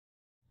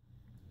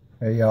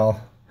Hey y'all,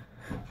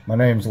 my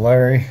name's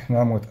Larry and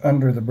I'm with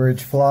Under the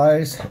Bridge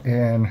Flies,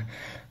 and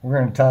we're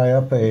going to tie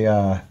up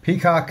a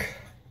Peacock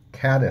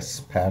Caddis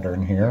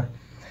pattern here.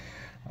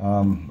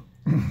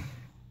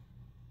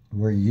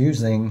 We're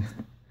using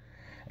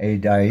a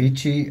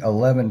Daiichi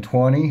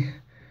 1120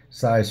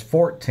 size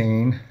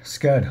 14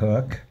 scud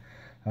hook.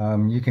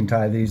 You can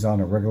tie these on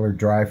a regular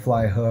dry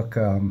fly hook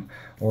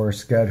or a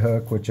scud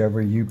hook,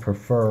 whichever you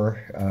prefer.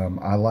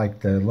 I like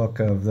the look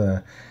of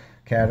the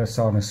caddis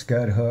on a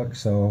scud hook,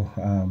 so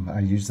I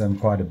use them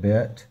quite a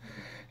bit.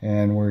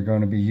 And we're going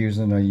to be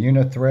using a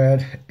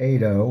Unithread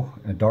 80,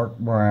 a dark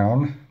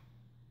brown.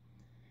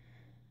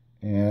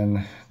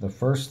 And the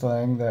first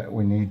thing that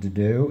we need to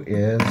do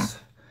is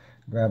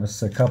grab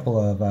us a couple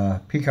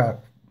of peacock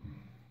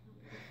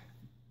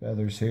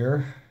feathers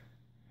here.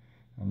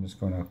 I'm just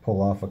going to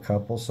pull off a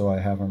couple so I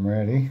have them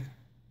ready.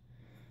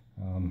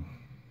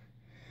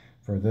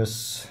 For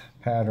this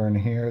pattern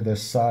here,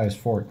 this size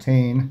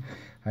 14,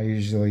 I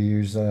usually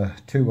use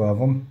 2 of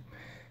them.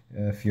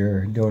 If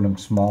you're doing them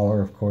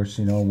smaller, of course,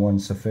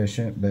 one's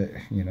sufficient, but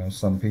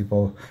some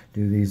people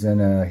do these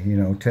in a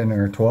 10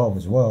 or 12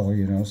 as well,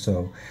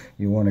 so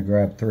you want to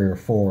grab 3 or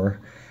 4.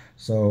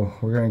 So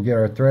we're going to get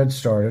our thread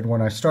started.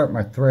 When I start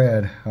my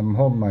thread, I'm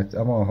going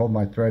to hold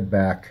my thread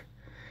back,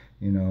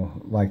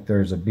 like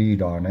there's a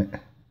bead on it.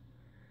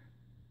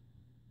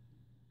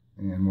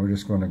 And we're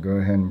just going to go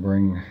ahead and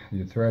bring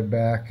your thread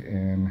back,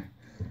 and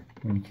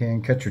when you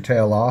can, cut your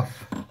tail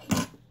off.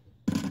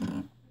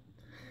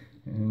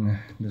 And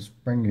just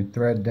bring your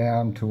thread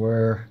down to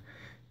where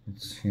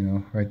it's,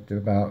 right to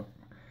about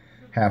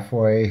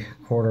halfway,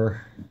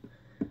 quarter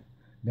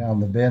down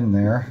the bend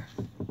there.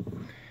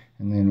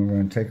 And then we're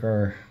going to take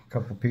our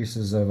couple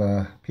pieces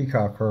of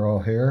peacock herl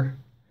here,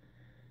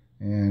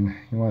 and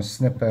you want to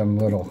snip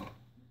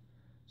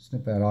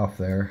that off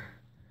there.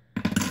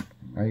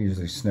 I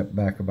usually snip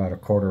back about a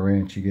 1/4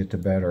 inch. You get to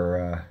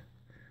better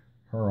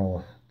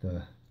herl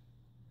the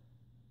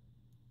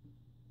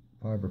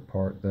fiber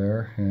part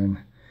there, and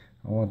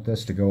I want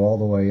this to go all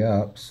the way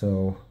up,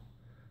 so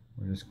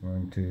we're just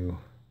going to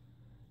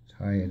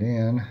tie it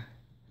in,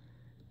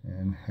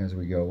 and as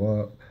we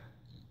go up,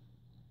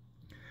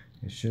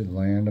 it should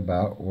land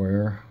about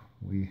where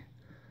we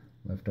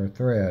left our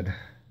thread.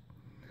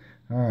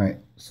 Alright,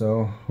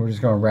 so we're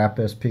just going to wrap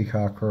this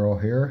peacock herl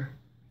here.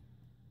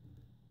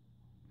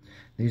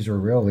 These are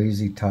real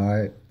easy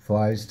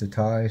flies to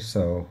tie,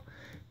 so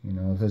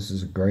this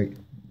is a great,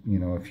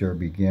 if you're a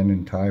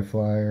beginning fly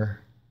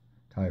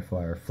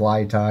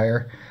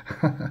tyer.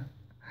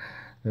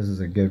 This is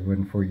a good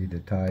one for you to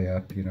tie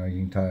up. You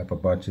can tie up a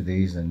bunch of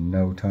these in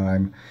no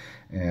time,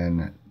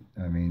 and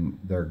I mean,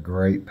 they're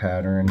great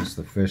patterns.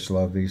 The fish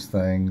love these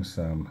things.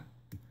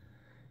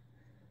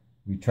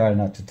 We try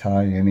not to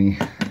tie any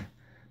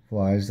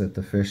flies that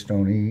the fish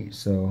don't eat,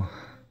 so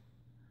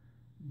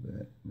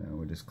but now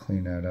we just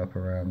clean that up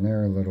around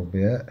there a little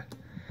bit.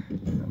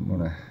 And I'm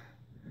gonna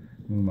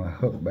move my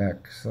hook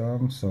back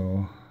some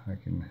so I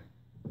can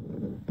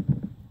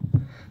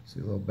see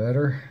a little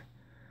better.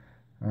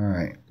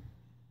 Alright,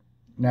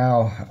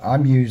 now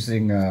I'm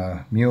using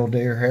mule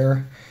deer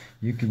hair.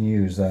 You can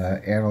use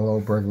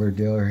antelope, regular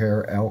deer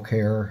hair, elk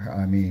hair,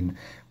 I mean,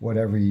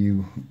 whatever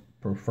you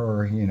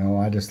prefer.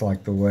 I just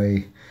like the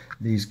way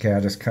these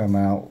caddis come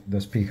out.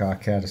 This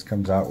peacock caddis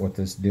comes out with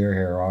this deer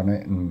hair on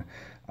it, and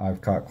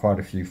I've caught quite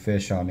a few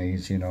fish on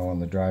these, on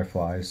the dry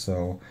flies,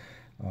 so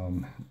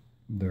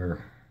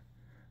they're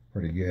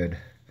pretty good.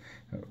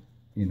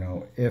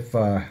 If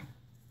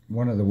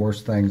one of the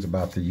worst things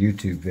about the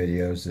YouTube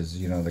videos is,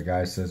 the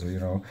guy says,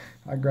 well,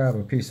 I grab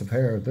a piece of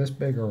hair this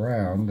big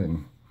around,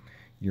 and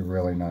you're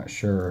really not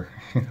sure,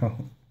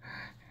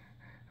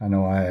 I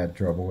know I had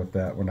trouble with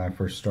that when I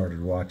first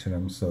started watching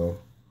them, so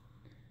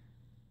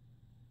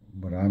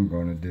what I'm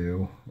going to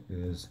do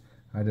is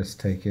I just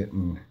take it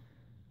and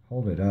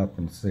hold it up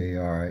and see,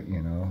 alright,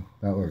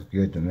 that looks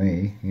good to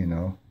me,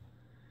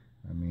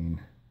 I mean,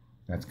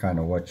 that's kind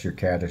of what your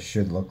caddis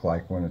should look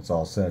like when it's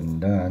all said and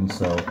done,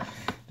 so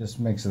just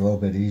makes it a little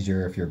bit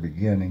easier if you're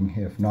beginning.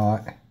 If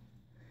not,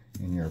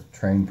 and you're a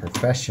trained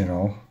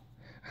professional,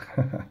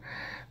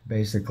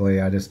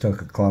 basically I just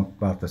took a clump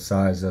about the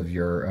size of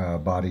your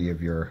body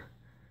of your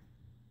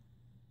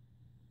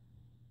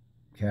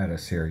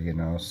caddis here,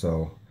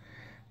 so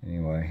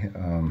anyway,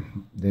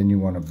 then you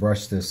want to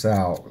brush this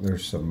out.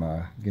 There's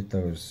some get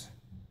those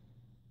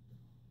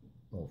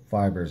little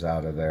fibers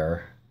out of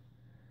there.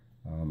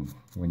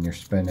 When you're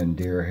spinning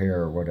deer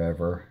hair or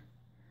whatever,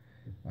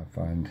 I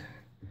find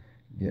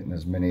getting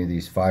as many of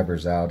these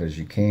fibers out as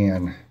you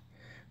can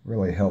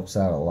really helps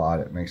out a lot.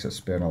 It makes it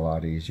spin a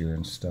lot easier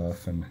and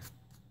stuff, and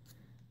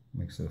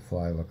makes the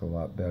fly look a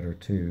lot better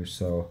too.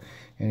 So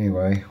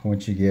anyway,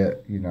 once you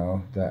get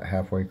that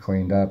halfway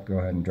cleaned up, go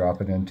ahead and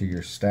drop it into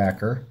your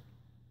stacker.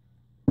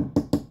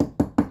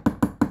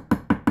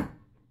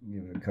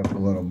 Give it a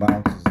couple little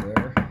bounces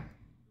there,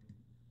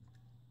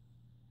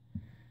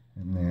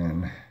 and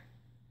then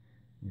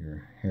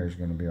your hair is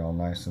going to be all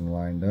nice and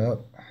lined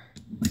up.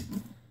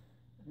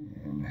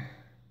 And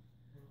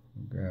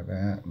grab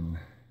that and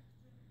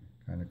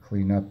kind kind of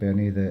clean up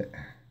any that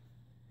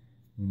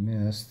you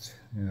missed.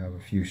 You have a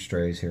few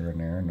strays here and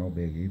there, no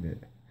biggie, but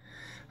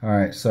all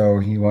right. So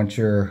you want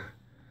to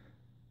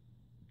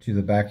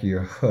the back of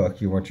your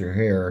hook, you want your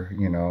hair,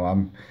 you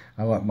know,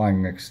 I let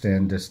mine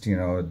extend just, you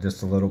know,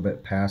 just a little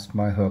bit past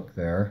my hook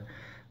there.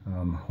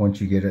 Once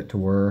you get it to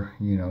where,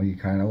 you know, you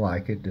kind of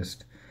like it,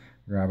 just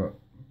grab it,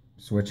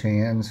 switch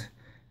hands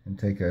and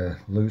take a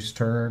loose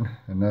turn,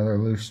 another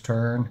loose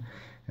turn,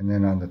 and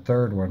then on the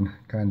third one,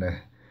 kind of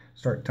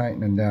start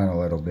tightening down a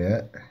little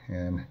bit,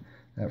 and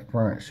that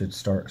front should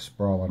start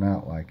sprawling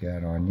out like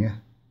that on you.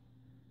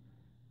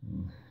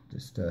 And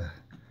just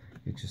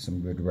get you some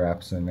good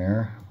wraps in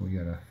there. We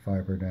got a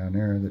fiber down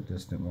there that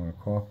just didn't want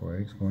to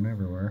cooperate. It's going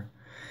everywhere.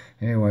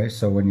 Anyway,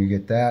 so when you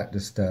get that,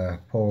 just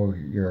pull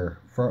your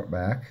front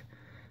back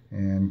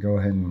and go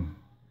ahead and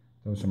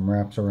throw some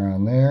wraps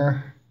around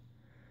there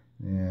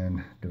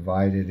and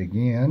divide it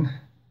again,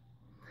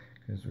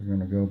 because we're going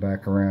to go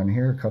back around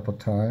here a couple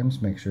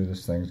times, make sure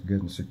this thing's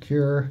good and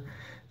secure.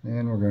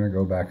 Then we're going to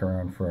go back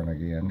around front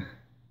again.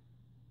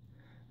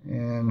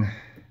 And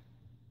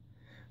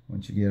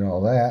once you get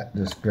all that,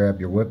 just grab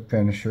your whip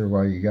finisher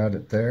while you got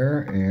it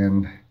there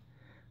and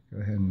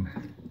go ahead and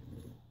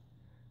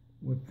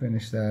whip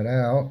finish that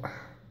out.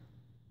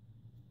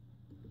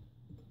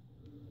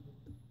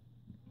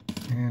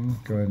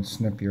 And go ahead and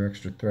snip your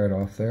extra thread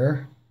off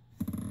there.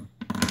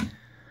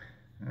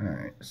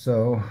 Alright,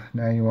 so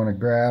now you want to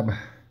grab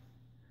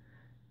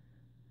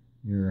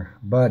your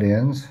butt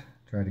ends.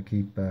 Try to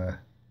keep the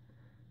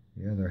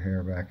other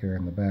hair back here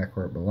in the back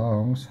where it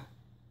belongs.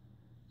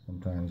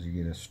 Sometimes you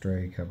get a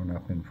stray coming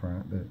up in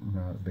front, but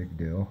not a big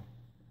deal.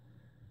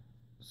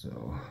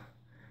 So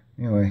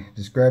anyway,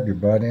 just grab your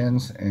butt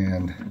ends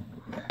and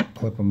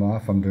clip them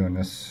off. I'm doing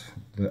this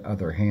the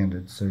other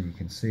handed so you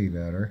can see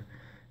better.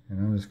 And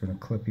I'm just going to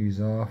clip these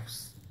off.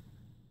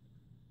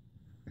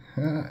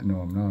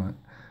 No, I'm not.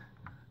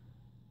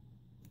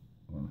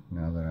 Well,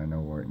 now that I know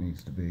where it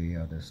needs to be,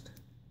 I'll just...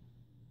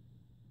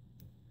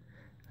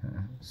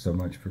 so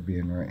much for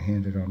being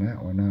right-handed on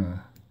that one,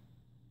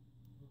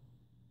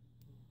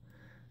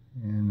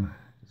 And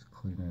just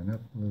clean that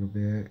up a little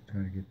bit,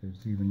 try to get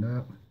those evened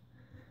up.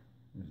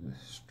 There's a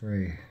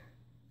stray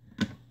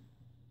that's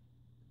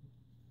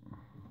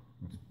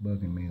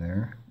bugging me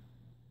there.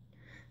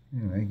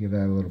 Anyway, give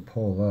that a little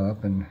pull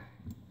up and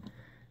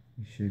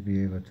you should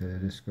be able to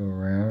just go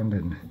around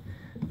and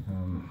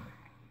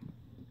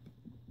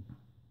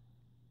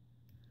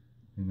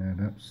clean that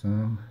up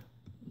some.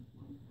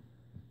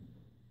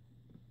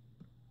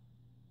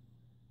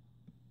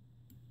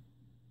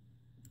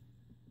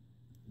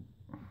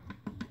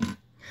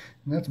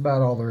 And that's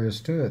about all there is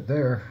to it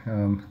there.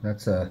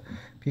 That's a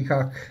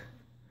Peacock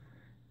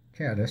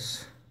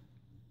Caddis.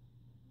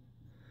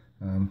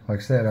 Like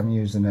I said, I'm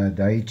using a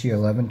Daiichi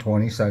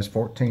 1120 size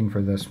 14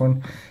 for this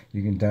one.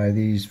 You can dye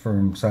these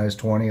from size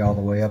 20 all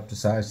the way up to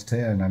size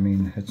 10. I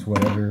mean, it's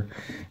whatever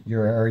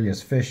your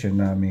area's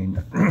fishing. I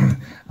mean,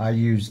 I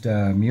used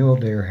mule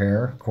deer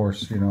hair. Of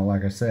course, you know,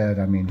 like I said,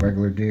 I mean,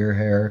 regular deer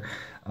hair.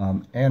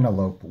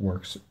 Antelope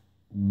works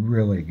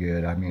really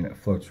good. I mean, it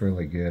floats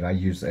really good. I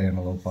use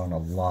antelope on a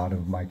lot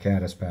of my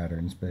caddis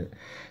patterns, but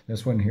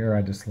this one here,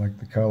 I just like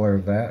the color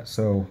of that.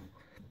 So,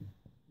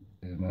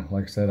 and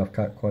like I said, I've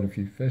caught quite a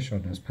few fish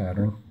on this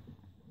pattern.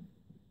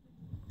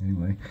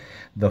 Anyway,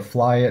 the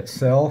fly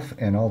itself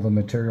and all the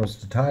materials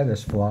to tie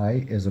this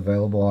fly is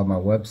available on my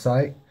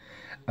website,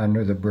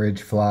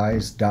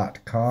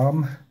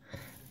 underthebridgeflies.com.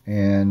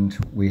 And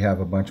we have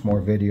a bunch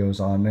more videos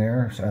on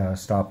there.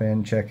 Stop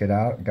in, check it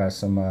out. Got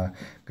some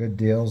good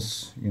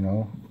deals, you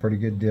know, pretty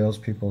good deals,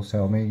 people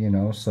tell me, you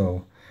know,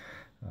 so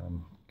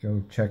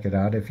go check it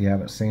out if you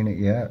haven't seen it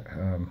yet.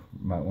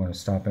 Might want to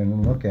stop in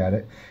and look at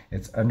it.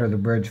 It's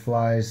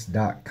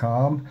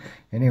underthebridgeflies.com.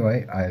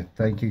 Anyway, I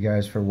thank you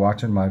guys for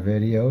watching my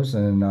videos,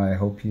 and I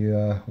hope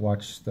you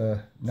watch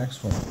the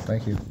next one.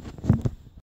 Thank you.